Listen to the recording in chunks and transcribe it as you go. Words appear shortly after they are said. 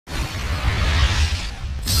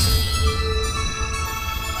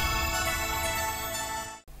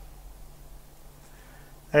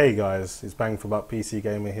Hey guys, it's Bang for Buck PC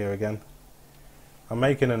Gamer here again. I'm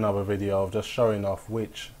making another video of just showing off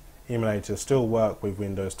which emulators still work with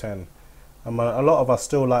Windows 10. A lot of us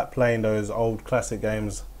still like playing those old classic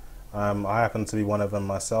games. I happen to be one of them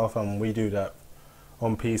myself, and we do that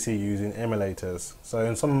on PC using emulators. So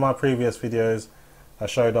in some of my previous videos I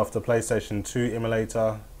showed off the PlayStation 2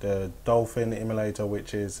 emulator, the Dolphin emulator,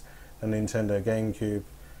 which is the Nintendo GameCube,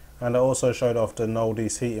 and I also showed off the Null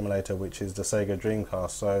DC emulator, which is the Sega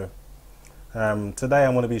Dreamcast. So today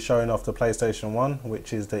I'm going to be showing off the PlayStation 1,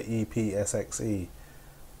 which is the EPSXe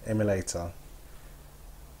emulator.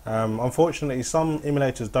 Unfortunately, some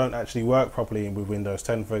emulators don't actually work properly with Windows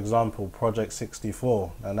 10. For example, Project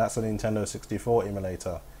 64, and that's a Nintendo 64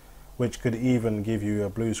 emulator, which could even give you a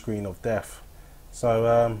blue screen of death.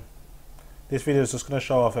 So this video is just going to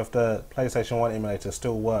show off if the PlayStation 1 emulator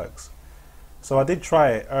still works. So I did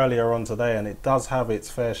try it earlier on today, and it does have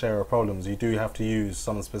its fair share of problems. You do have to use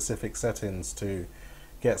some specific settings to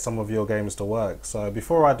get some of your games to work. So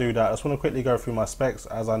before I do that, I just want to quickly go through my specs,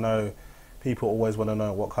 as I know people always want to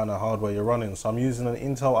know what kind of hardware you're running. So I'm using an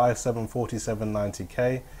Intel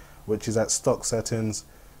i7-4790K, which is at stock settings,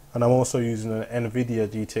 and I'm also using an Nvidia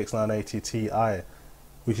GTX 980 Ti,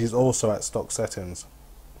 which is also at stock settings.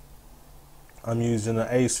 I'm using an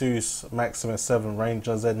Asus Maximus 7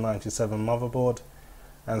 Ranger Z97 motherboard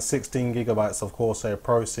and 16GB of Corsair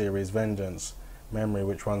Pro Series Vengeance memory,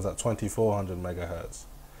 which runs at 2400 MHz.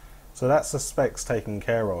 So that's the specs taken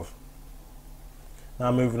care of.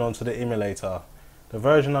 Now moving on to the emulator. The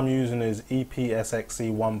version I'm using is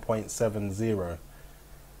EPSXe 1.70.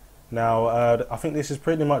 Now I think this is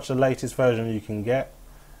pretty much the latest version you can get.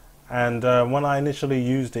 And when I initially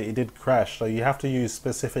used it, it did crash, so you have to use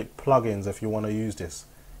specific plugins if you want to use this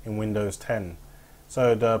in Windows 10.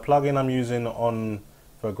 So the plugin I'm using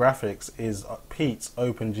for graphics is Pete's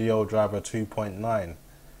OpenGL Driver 2.9.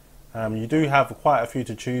 You do have quite a few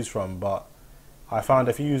to choose from, but I found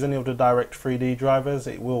if you use any of the direct 3D drivers,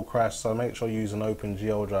 it will crash, so make sure you use an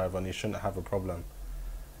OpenGL driver and you shouldn't have a problem.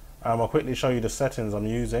 I'll quickly show you the settings I'm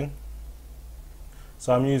using.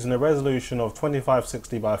 So I'm using a resolution of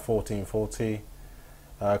 2560 by 1440,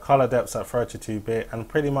 color depths at 32-bit, and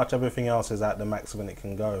pretty much everything else is at the maximum it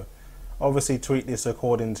can go. Obviously tweak this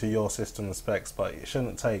according to your system specs, but it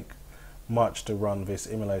shouldn't take much to run this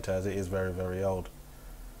emulator, as it is very, very old.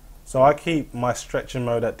 So I keep my stretching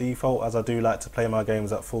mode at default, as I do like to play my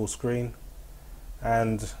games at full screen,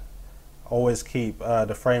 and always keep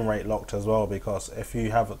the frame rate locked as well, because if you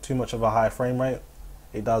have too much of a high frame rate,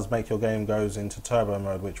 it does make your game goes into turbo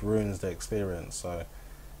mode, which ruins the experience. So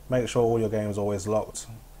make sure all your games are always locked.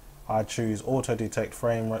 I choose auto detect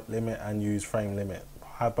frame limit and use frame limit.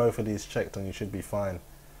 Have both of these checked and you should be fine.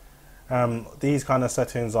 These kind of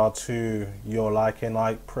settings are to your liking.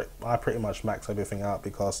 I pretty much max everything out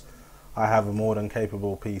because I have a more than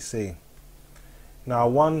capable PC. Now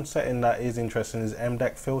one setting that is interesting is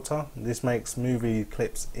MDEC filter. This makes movie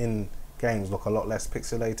clips in games look a lot less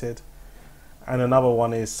pixelated. And another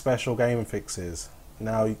one is special game fixes.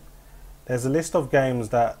 Now there's a list of games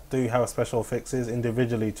that do have special fixes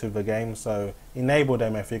individually to the game, so enable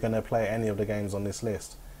them if you're going to play any of the games on this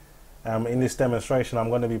list. In this demonstration I'm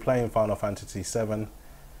going to be playing Final Fantasy VII,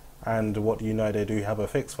 and what do you know, they do have a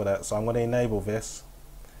fix for that, so I'm going to enable this.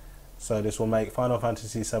 So this will make Final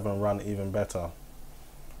Fantasy VII run even better.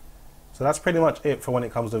 So that's pretty much it for when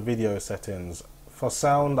it comes to video settings. For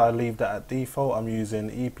sound, I leave that at default. I'm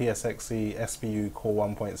using EPSXe SPU Core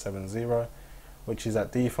 1.70, which is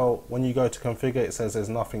at default. When you go to configure, it says there's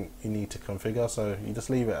nothing you need to configure, so you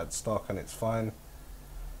just leave it at stock and it's fine.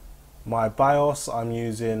 My BIOS, I'm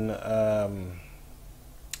using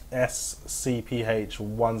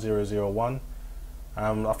SCPH1001.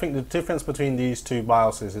 I think the difference between these two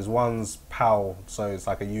BIOSes is one's PAL, so it's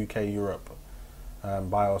like a UK Europe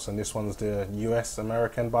BIOS, and this one's the US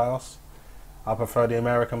American BIOS. I prefer the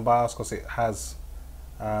American BIOS because it has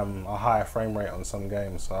a higher frame rate on some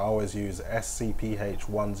games, so I always use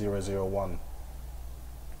SCPH1001.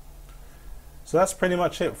 So that's pretty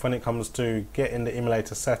much it when it comes to getting the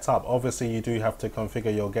emulator set up. Obviously you do have to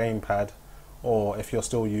configure your gamepad, or if you're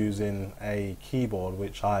still using a keyboard,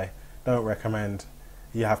 which I don't recommend,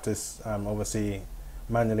 you have to obviously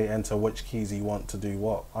manually enter which keys you want to do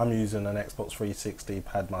what. I'm using an Xbox 360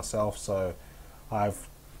 pad myself, so I've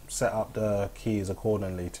set up the keys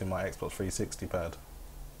accordingly to my Xbox 360 pad.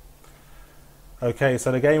 Okay,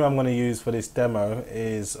 so the game I'm going to use for this demo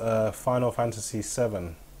is Final Fantasy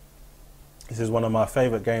VII. This is one of my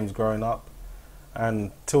favourite games growing up,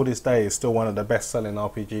 and till this day is still one of the best selling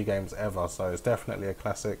RPG games ever, so it's definitely a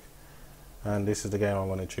classic, and this is the game I'm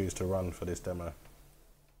going to choose to run for this demo.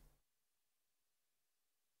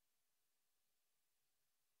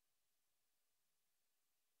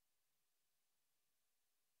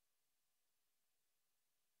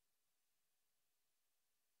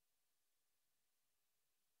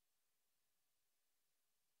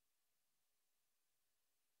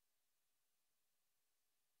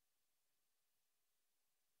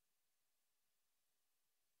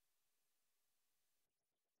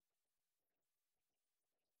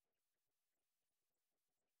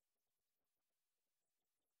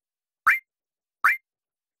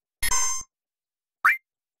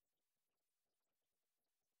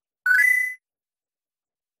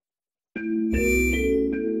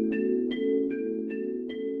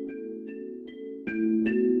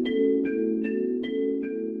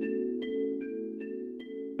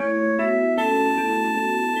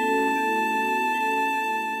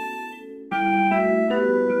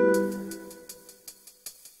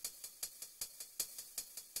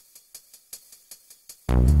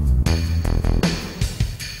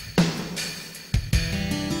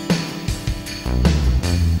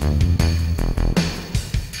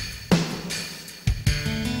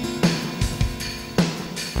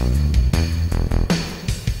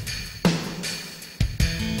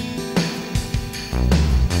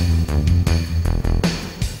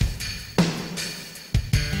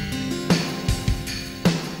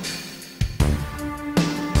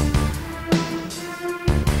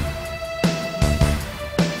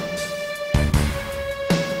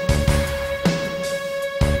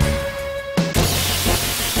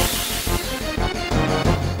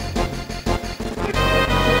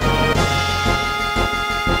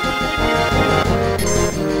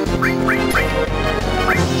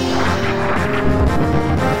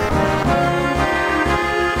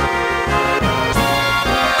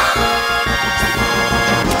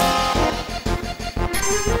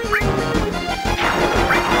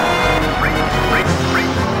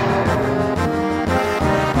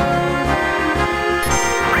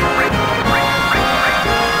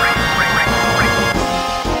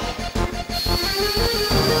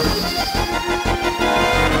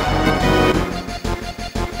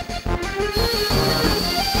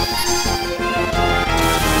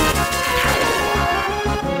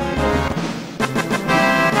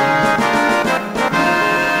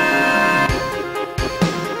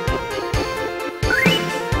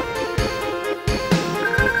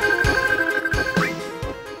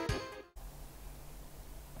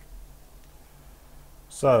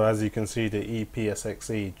 So as you can see, the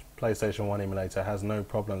EPSXe PlayStation 1 emulator has no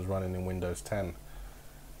problems running in Windows 10,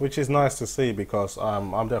 which is nice to see, because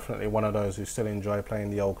I'm definitely one of those who still enjoy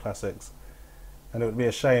playing the old classics, and it would be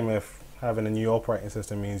a shame if having a new operating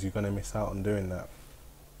system means you're going to miss out on doing that.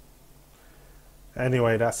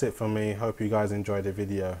 Anyway, that's it for me. Hope you guys enjoyed the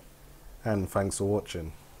video, and thanks for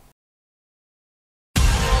watching.